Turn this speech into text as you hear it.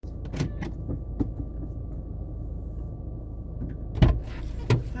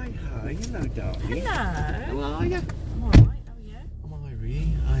Hello, darling. Hello. How are you? I'm alright, how are you? I'm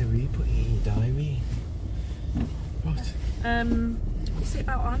Irie, put it in your diary. Right. What's it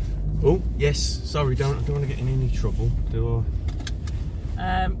about on? Oh, yes, sorry, I don't want to get in any trouble, do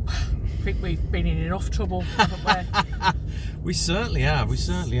I think we've been in enough trouble, haven't we? We certainly have,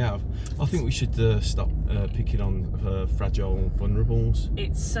 I think we should stop picking on fragile vulnerables.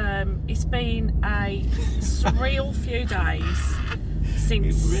 It's been a surreal few days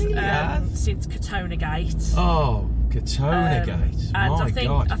since since Katona-gate. Oh, Katona-gate. And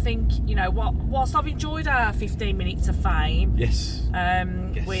I think you know what. Whilst I've enjoyed our 15 minutes of fame, yes,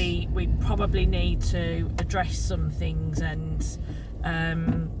 we probably need to address some things and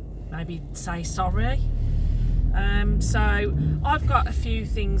maybe say sorry. So I've got a few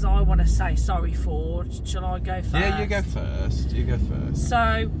things I want to say sorry for. Shall I go first? Yeah, you go first.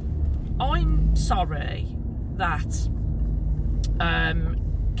 So I'm sorry that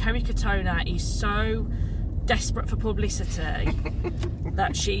Kerry Katona is so desperate for publicity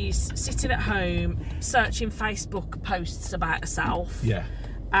that she's sitting at home searching Facebook posts about herself. Yeah.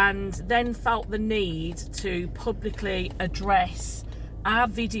 And then felt the need to publicly address our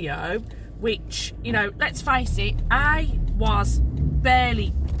video, which, you know, let's face it, A, was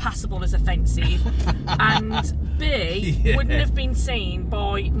barely passable as offensive, and B, wouldn't have been seen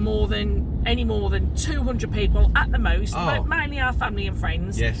by any more than 200 people at the most, mainly our family and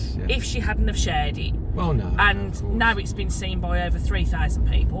friends, if she hadn't have shared it. Well, no. And now it's been seen by over 3,000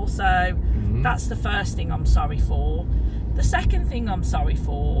 people, so that's the first thing I'm sorry for. The second thing I'm sorry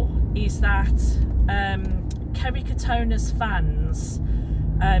for is that Kerry Katona's fans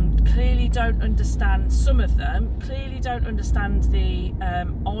clearly don't understand, some of them clearly don't understand the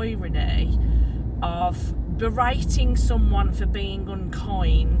irony of berating someone for being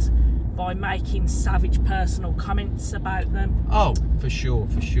unkind by making savage personal comments about them. Oh, for sure,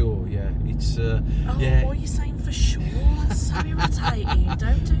 yeah. It's why are you saying for sure? That's so irritating.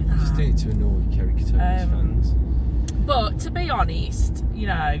 Don't do that. Just doing it to annoy Kerry Katona's fans. But to be honest, you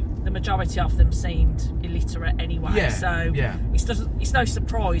know, the majority of them seemed illiterate anyway, it's no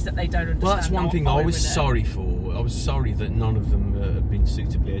surprise that they don't understand. Well, that's one thing I was sorry for. I was sorry that none of them have been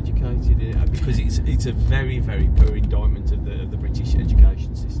suitably educated, because it's a very, very poor indictment of the British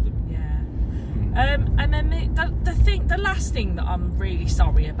education system. Yeah. And then the last thing that I'm really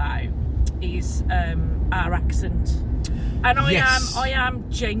sorry about is our accent. And I am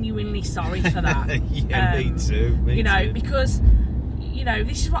genuinely sorry for that. Me too. Because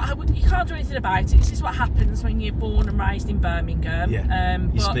this is what you can't do anything about it. This is what happens when you're born and raised in Birmingham. Yeah,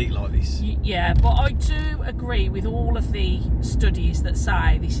 you speak like this. But I do agree with all of the studies that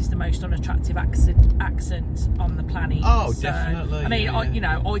say this is the most unattractive accent on the planet. Oh, so, definitely. I mean,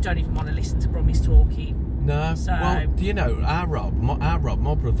 I don't even want to listen to Brummies talking. No. So, well, do you know our Rob,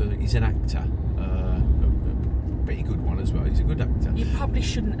 my brother, is an actor. Pretty good one as well. He's a good actor. You probably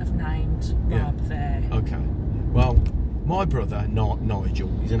shouldn't have named Rob there. Okay. Well, my brother,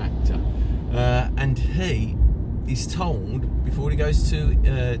 Nigel, is an actor, and he is told before he goes to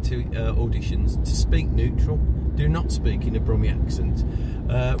auditions to speak neutral. Do not speak in a Brummie accent,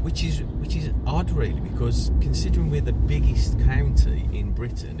 which is odd, really, because considering we're the biggest county in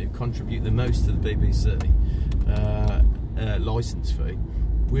Britain who contribute the most to the BBC licence fee,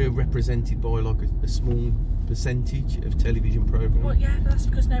 we're represented by like a small percentage of television programmes. Well, yeah, but that's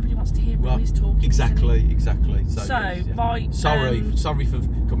because nobody wants to hear Brummies talking. Exactly. Sorry for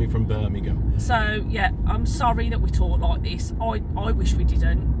coming from Birmingham. So yeah, I'm sorry that we talk like this. I wish we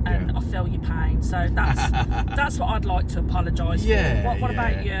didn't, and I feel your pain. So that's what I'd like to apologise for. What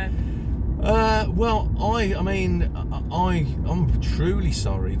about you? Well, I'm truly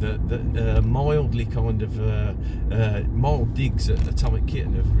sorry that mildly kind of mild digs at Atomic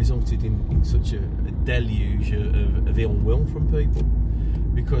Kitten have resulted in such a deluge of ill will from people.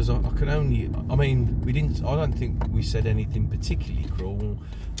 Because I don't think we said anything particularly cruel.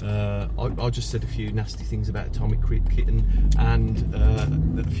 I just said a few nasty things about Atomic Kitten and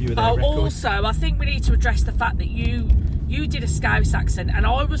a few of their records. Also, I think we need to address the fact that you did a Scouse accent, and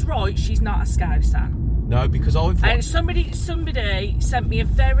I was right, she's not a Scouser. No, because and somebody sent me a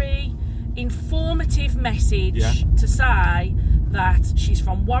very informative message to say that she's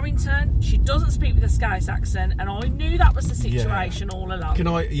from Warrington, she doesn't speak with a Scouse accent, and I knew that was the situation all along.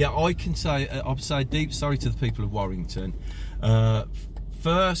 I can say, I'll say a deep sorry to the people of Warrington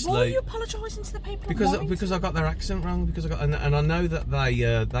Firstly, why are you apologising to the people? Because I got their accent wrong. Because and I know that they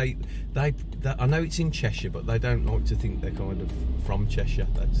I know it's in Cheshire, but they don't like to think they're kind of from Cheshire.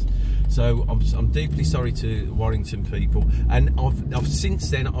 So I'm deeply sorry to Warrington people. And I've since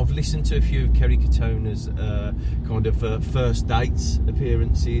then I've listened to a few of Kerry Katona's kind of first dates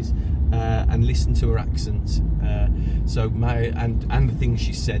appearances and listened to her accent. So and the things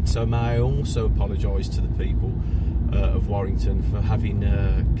she said. So may I also apologise to the people of Warrington for having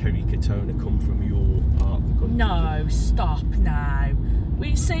Kerry Katona come from your part of the country. No, stop now.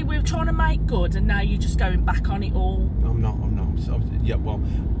 We see we're trying to make good, and now you're just going back on it all. I'm not. Yeah, well,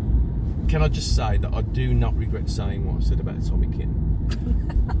 can I just say that I do not regret saying what I said about Tommy Kin.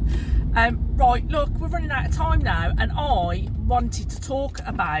 Right, look, we're running out of time now, and I wanted to talk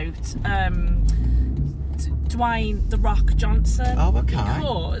about Dwayne "The Rock" Johnson. Oh, okay.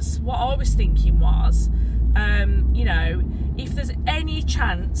 Because what I was thinking was, you know, if there's any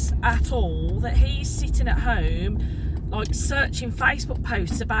chance at all that he's sitting at home, like searching Facebook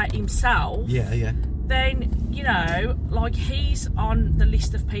posts about himself, then, you know, like he's on the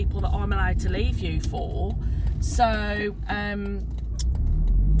list of people that I'm allowed to leave you for. So,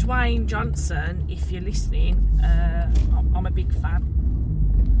 Dwayne Johnson, if you're listening, I'm a big fan.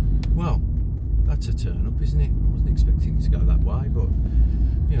 Well, that's a turn up, isn't it? I wasn't expecting it to go that way, but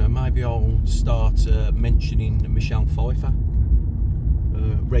you know, maybe I'll start mentioning Michelle Pfeiffer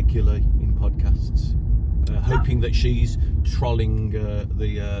regularly in podcasts, hoping that she's trolling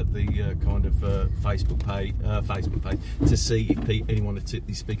the kind of Facebook page to see if anyone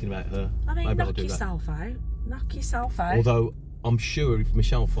is speaking about her. I mean, maybe knock I'll do yourself that. out. Knock yourself out. Although I'm sure if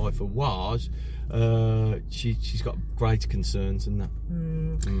Michelle Pfeiffer was, she's got great concerns and that.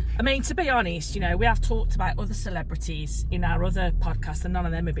 I mean, to be honest, you know, we have talked about other celebrities in our other podcasts, and none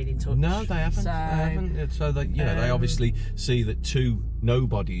of them have been in touch. No, they haven't. So they, you know, they obviously see that two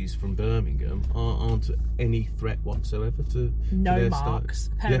nobodies from Birmingham aren't any threat whatsoever to no marks.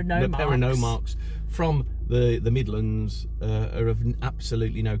 A pair of no marks from the Midlands are of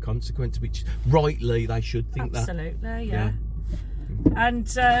absolutely no consequence, which rightly they should think absolutely, yeah. And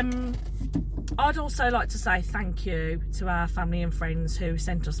I'd also like to say thank you to our family and friends who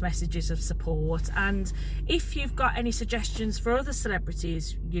sent us messages of support. And if you've got any suggestions for other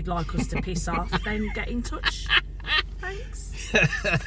celebrities you'd like us to piss off, then get in touch. Thanks.